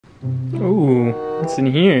Ooh, what's in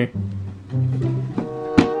here?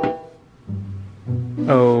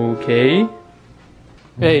 Okay.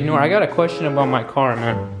 Hey, Nour, I got a question about my car,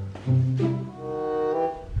 man.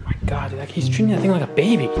 Oh my God, like he's treating that thing like a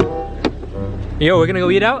baby. Yo, we're gonna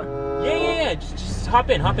go eat out? Yeah. Just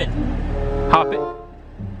hop in. Hop in?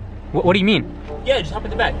 What do you mean? Yeah, just hop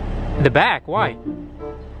in the back. The back? Why?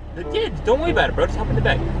 Yeah, don't worry about it, bro. Just hop in the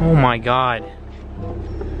back. Oh my God.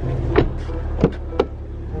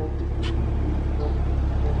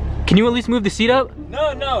 Can you at least move the seat up?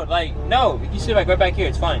 No. You can sit right back here.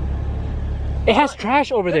 It's fine. It has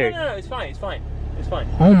trash over there. No, it's fine.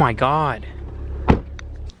 Oh my God.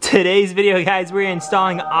 Today's video, guys, we're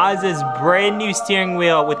installing Aza's brand new steering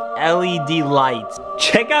wheel with LED lights.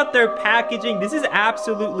 Check out their packaging. This is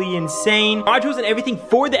absolutely insane. Modules and everything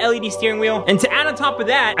for the LED steering wheel. And to add on top of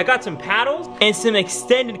that, I got some paddles and some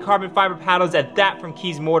extended carbon fiber paddles at that from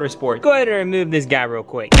KiesMotorsports. Go ahead and remove this guy real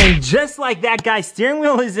quick. And just like that, guys, steering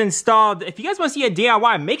wheel is installed. If you guys want to see a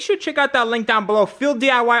DIY, make sure to check out that link down below. Field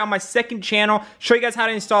DIY on my second channel. Show you guys how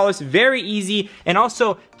to install this. Very easy. And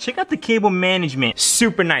also, check out the cable management.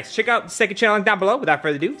 Super nice. Check out the second channel link down below. Without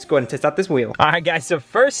further ado, let's go ahead and test out this wheel. All right, guys, so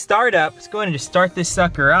first startup, let's go ahead and just start this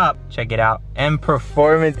sucker up. Check it out. And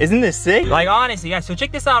performance. Isn't this sick? Like, honestly, guys, so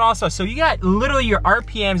check this out also. So you got literally your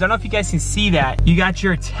RPMs. I don't know if you guys can see that. You got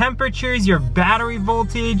your temperatures, your battery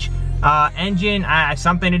voltage, engine,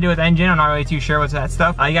 something to do with engine. I'm not really too sure what's that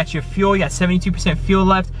stuff. You got your fuel. You got 72% fuel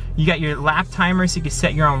left. You got your lap timer, so you can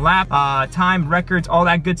set your own lap, time, records, all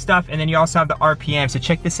that good stuff. And then you also have the RPM. So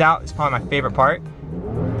check this out. It's probably my favorite part.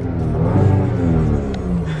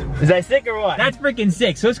 Is that sick or what? That's freaking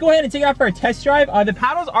sick. So let's go ahead and take it out for a test drive. The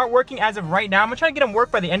paddles aren't working as of right now. I'm gonna try to get them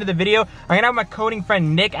work by the end of the video. I'm gonna have my coding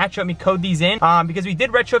friend Nick actually help me code these in because we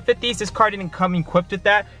did retrofit these. This car didn't come equipped with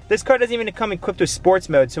that. This car doesn't even come equipped with sports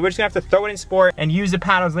mode. So we're just gonna have to throw it in sport and use the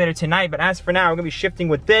paddles later tonight. But as for now, we're gonna be shifting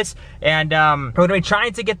with this. And we're gonna be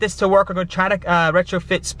trying to get this to work. We're gonna try to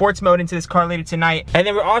retrofit sports mode into this car later tonight. And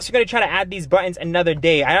then we're also gonna try to add these buttons another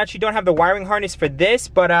day. I actually don't have the wiring harness for this,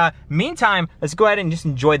 but meantime, let's go ahead and just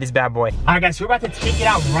enjoy this bad boy. All right, guys, so we're about to take it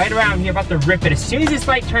out right around here, about to rip it. As soon as this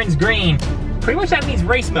light turns green, pretty much that means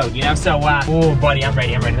race mode, you know? So, oh, buddy, I'm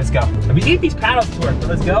ready, let's go. We need these paddles to work, but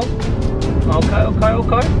let's go.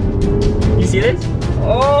 Okay. You see this?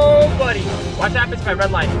 Oh, buddy. Watch what happens to my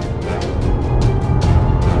red light.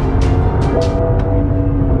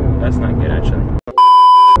 That's not good, actually.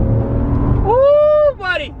 Woo,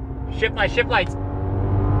 buddy. Shift lights.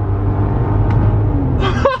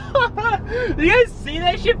 You guys see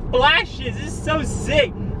that shit flashes? This is so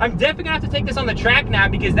sick. I'm definitely gonna have to take this on the track now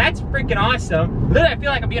because that's freaking awesome. Literally, I feel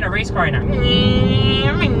like I'm being a race car right now.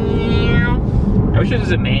 I wish this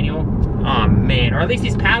was a manual. Oh man, or at least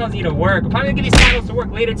these paddles need to work. I'm probably gonna get these paddles to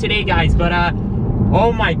work later today, guys, but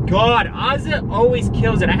oh my God, Aza always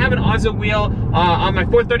kills it. I have an AzaAutoWheel on my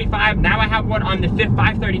 435. Now I have one on the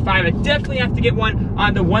 535. I definitely have to get one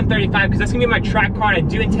on the 135 because that's gonna be my track car. And I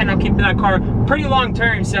do intend on keeping that car pretty long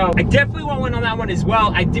term. So I definitely want one on that one as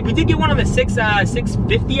well. We did get one on the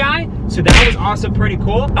 650i, so that was also pretty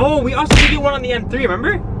cool. Oh, we also did get one on the M3,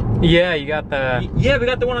 remember? Yeah, you got the... Yeah, we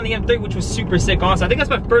got the one on the M3, which was super sick also. I think that's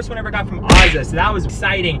my first one I ever got from Aza, so that was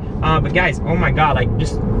exciting. But guys, oh my God, like,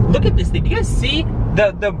 just look at this thing. Do you guys see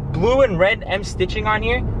the blue and red M stitching on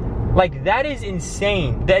here? Like, that is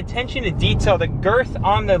insane. The attention to detail, the girth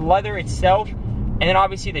on the leather itself, and then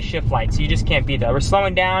obviously the shift lights. So you just can't beat that. We're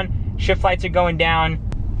slowing down, shift lights are going down.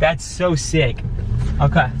 That's so sick.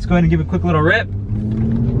 Okay, let's go ahead and give a quick little rip.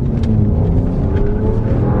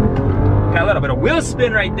 Got a little bit of wheel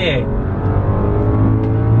spin right there.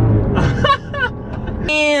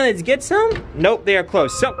 And let's get some. Nope, they are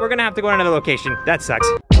closed. So we're gonna have to go to another location. That sucks.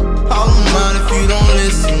 I don't mind if you don't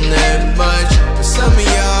listen that much, but some of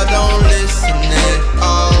y'all don't listen at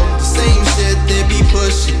all. The same shit they be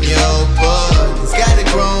pushing your buttons. Got a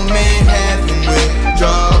grown man having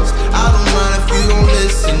withdrawals. I don't mind if you don't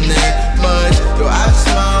listen that much. Yo, I just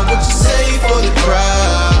mind what you say for the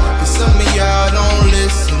crowd. Cause some of y'all don't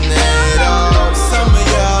listen at all. Some of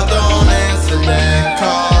y'all don't answer that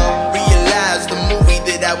call. Realize the movie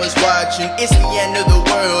that I was watching, it's the end of the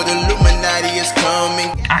world. Illuminati is coming.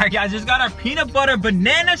 Alright guys, just got our peanut butter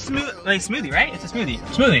banana smoothie, right? It's a smoothie.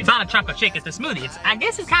 Smoothie. It's not a chocolate shake, it's a smoothie. I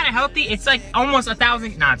guess it's kind of healthy. It's like almost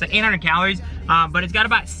 1,000, no, it's like 800 calories. But it's got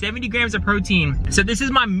about 70 grams of protein. So this is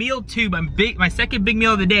my meal too, my second big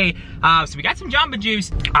meal of the day. So we got some Jamba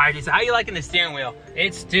Juice. Alright, so how you liking the steering wheel?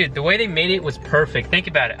 Dude, the way they made it was perfect. Think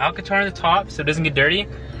about it. Alcantara on the top so it doesn't get dirty,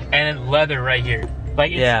 and then leather right here.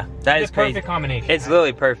 Like, yeah, that is the perfect combination. It's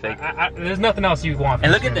literally perfect. There's nothing else you want.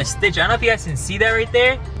 And look at the stitch. I don't know if you guys can see that right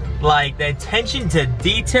there. Like, the attention to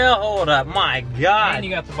detail, hold up, my God. And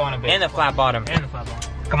you got the bonnet base. And the flat bottom. And the flat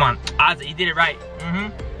bottom. Come on, Ozzy, you did it right.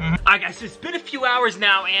 Alright guys, so it's been a few hours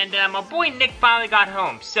now, and my boy Nick finally got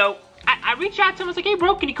home. So, I reached out to him, I was like, hey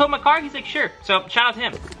bro, can you code my car? He's like, sure. So, shout out to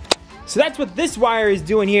him. So that's what this wire is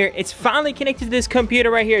doing here. It's finally connected to this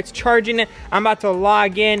computer right here. It's charging it. I'm about to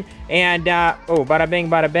log in and, oh, bada bang,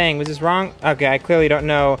 bada bang. Was this wrong? Okay, I clearly don't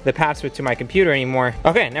know the password to my computer anymore.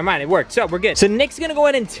 Okay, never mind, it worked. So we're good. So Nick's gonna go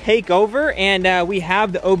ahead and take over, and we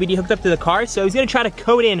have the OBD hooked up to the car. So he's gonna try to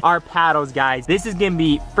code in our paddles, guys. This is gonna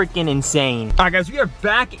be freaking insane. All right, guys, we are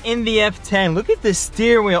back in the F10. Look at the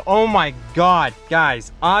steering wheel. Oh my God,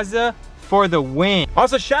 guys. Aza for the win.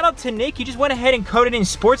 Also, shout out to Nick. He just went ahead and coded in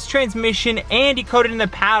sports transmission, and he coded in the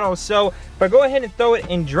paddle. So if I go ahead and throw it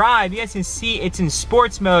in drive, you guys can see it's in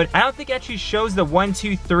sports mode. I don't think it actually shows the 1,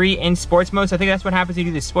 2, 3 in sports mode. So I think that's what happens when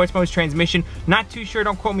you do the sports mode transmission. Not too sure,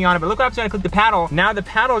 don't quote me on it, but look what happens when I click the paddle. Now the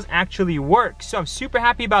paddles actually work. So I'm super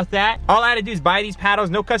happy about that. All I had to do is buy these paddles,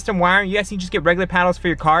 no custom wiring. You guys can just get regular paddles for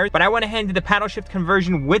your cars. But I went ahead and did the paddle shift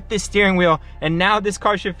conversion with the steering wheel, and now this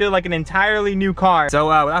car should feel like an entirely new car. So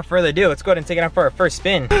without further ado, let's go ahead and take it out for our first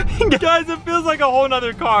spin. Guys, it feels like a whole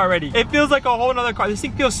nother car already. It feels like a whole nother car. This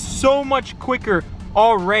thing feels so much quicker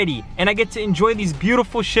already, and I get to enjoy these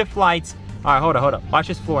beautiful shift lights. All right, hold up. Watch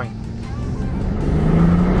this flooring.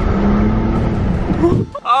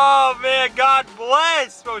 Oh man, God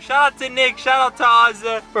bless, bro. Shout out to Nick, shout out to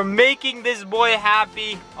Aza for making this boy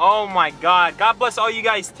happy. Oh my God, God bless all you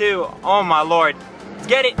guys too. Oh my Lord, let's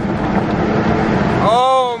get it.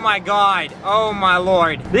 Oh my God, oh my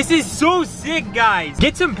Lord. This is so sick, guys.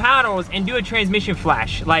 Get some paddles and do a transmission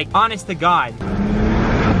flash, like honest to God.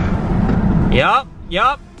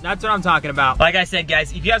 Yup, that's what I'm talking about. Like I said,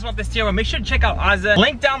 guys, if you guys want this steering wheel, make sure to check out Aza.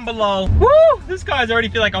 Link down below. Woo! This car already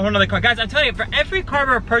feel like a whole nother car. Guys, I'm telling you, for every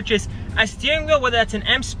car I purchase, a steering wheel, whether that's an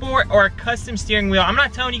M Sport or a custom steering wheel, I'm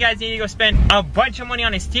not telling you guys you need to go spend a bunch of money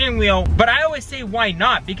on a steering wheel, but I always say why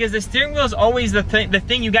not? Because the steering wheel is always the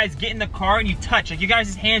thing you guys get in the car and you touch. Like, you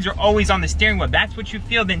guys' hands are always on the steering wheel. That's what you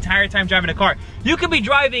feel the entire time driving a car. You could be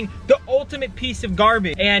driving the ultimate piece of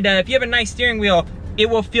garbage, and if you have a nice steering wheel, it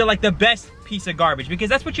will feel like the best piece of garbage, because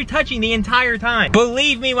that's what you're touching the entire time.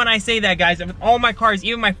 Believe me when I say that, guys. With all my cars,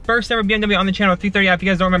 even my first ever BMW on the channel, 330i, if you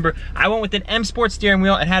guys don't remember, I went with an M Sport steering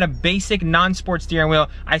wheel. It had a basic non-sport steering wheel.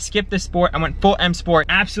 I skipped the sport, I went full M Sport.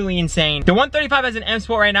 Absolutely insane. The 135 has an M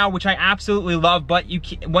Sport right now, which I absolutely love, but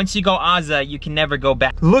once you go Aza, you can never go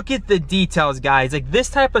back. Look at the details, guys. Like, this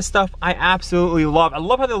type of stuff I absolutely love. I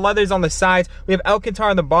love how the leather's on the sides. We have Alcantara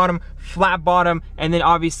on the bottom, flat bottom, and then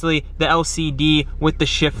obviously the LCD with the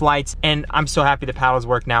shift lights, and I'm so happy the paddles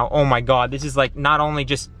work now. Oh my God, this is like not only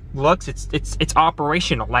just looks, it's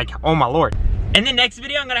operational. Like, oh my Lord. In the next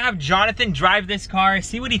video, I'm gonna have Jonathan drive this car,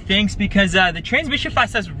 see what he thinks, because the transmission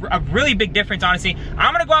flash has a really big difference, honestly.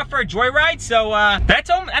 I'm gonna go out for a joyride, so that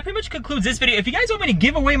pretty much concludes this video. If you guys want me to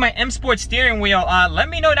give away my M Sport steering wheel, let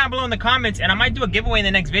me know down below in the comments, and I might do a giveaway in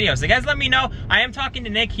the next video. So guys, let me know. I am talking to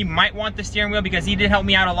Nick. He might want the steering wheel because he did help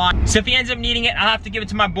me out a lot. So if he ends up needing it, I'll have to give it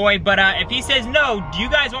to my boy. But if he says no, do you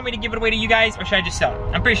guys want me to give it away to you guys, or should I just sell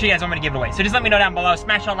it? I'm pretty sure you guys want me to give it away. So just let me know down below.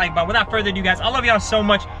 Smash that like button. Without further ado, guys, I love y'all so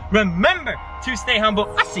much. Remember to stay humble.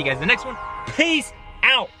 I'll see you guys in the next one. Peace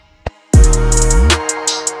out.